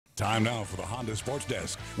Time now for the Honda Sports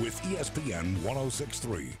Desk with ESPN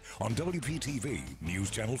 106.3 on WPTV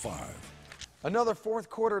NewsChannel 5. Another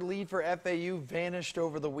fourth quarter lead for FAU vanished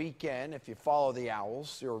over the weekend. If you follow the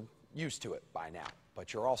Owls, you're used to it by now.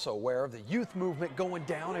 But you're also aware of the youth movement going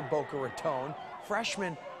down in Boca Raton.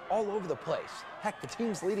 Freshmen all over the place. Heck, the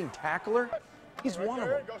team's leading tackler, he's one of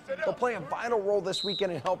them. They'll play a vital role this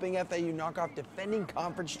weekend in helping FAU knock off defending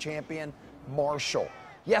conference champion Marshall.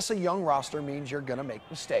 Yes, a young roster means you're going to make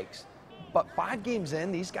mistakes. But 5 games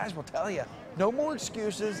in, these guys will tell you, no more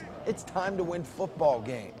excuses. It's time to win football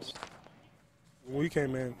games. When we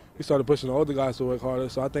came in, we started pushing the older guys to work harder,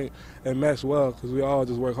 so I think it matched well because we all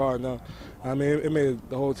just work hard now. I mean, it made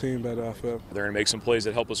the whole team better, I feel. They're going to make some plays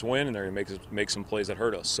that help us win, and they're going to make some plays that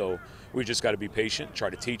hurt us. So we just got to be patient,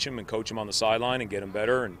 try to teach them and coach them on the sideline and get them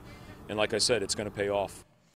better. And like I said, it's going to pay off.